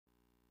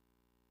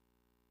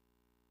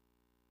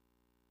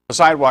The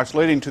sidewalks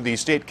leading to the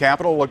state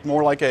capitol look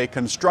more like a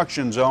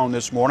construction zone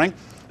this morning.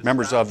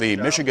 Members of the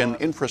Michigan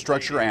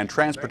Infrastructure and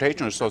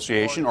Transportation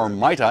Association, or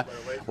MITA,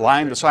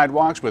 lined the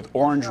sidewalks with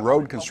orange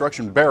road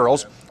construction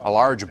barrels, a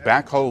large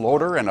backhoe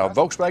loader, and a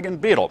Volkswagen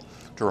Beetle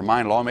to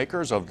remind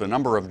lawmakers of the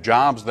number of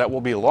jobs that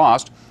will be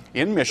lost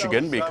in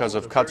Michigan because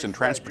of cuts in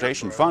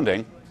transportation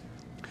funding.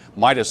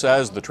 MITA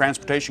says the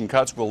transportation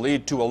cuts will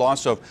lead to a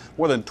loss of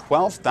more than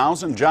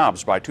 12,000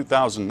 jobs by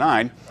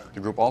 2009. The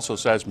group also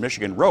says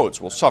Michigan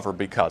roads will suffer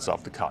because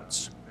of the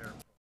cuts.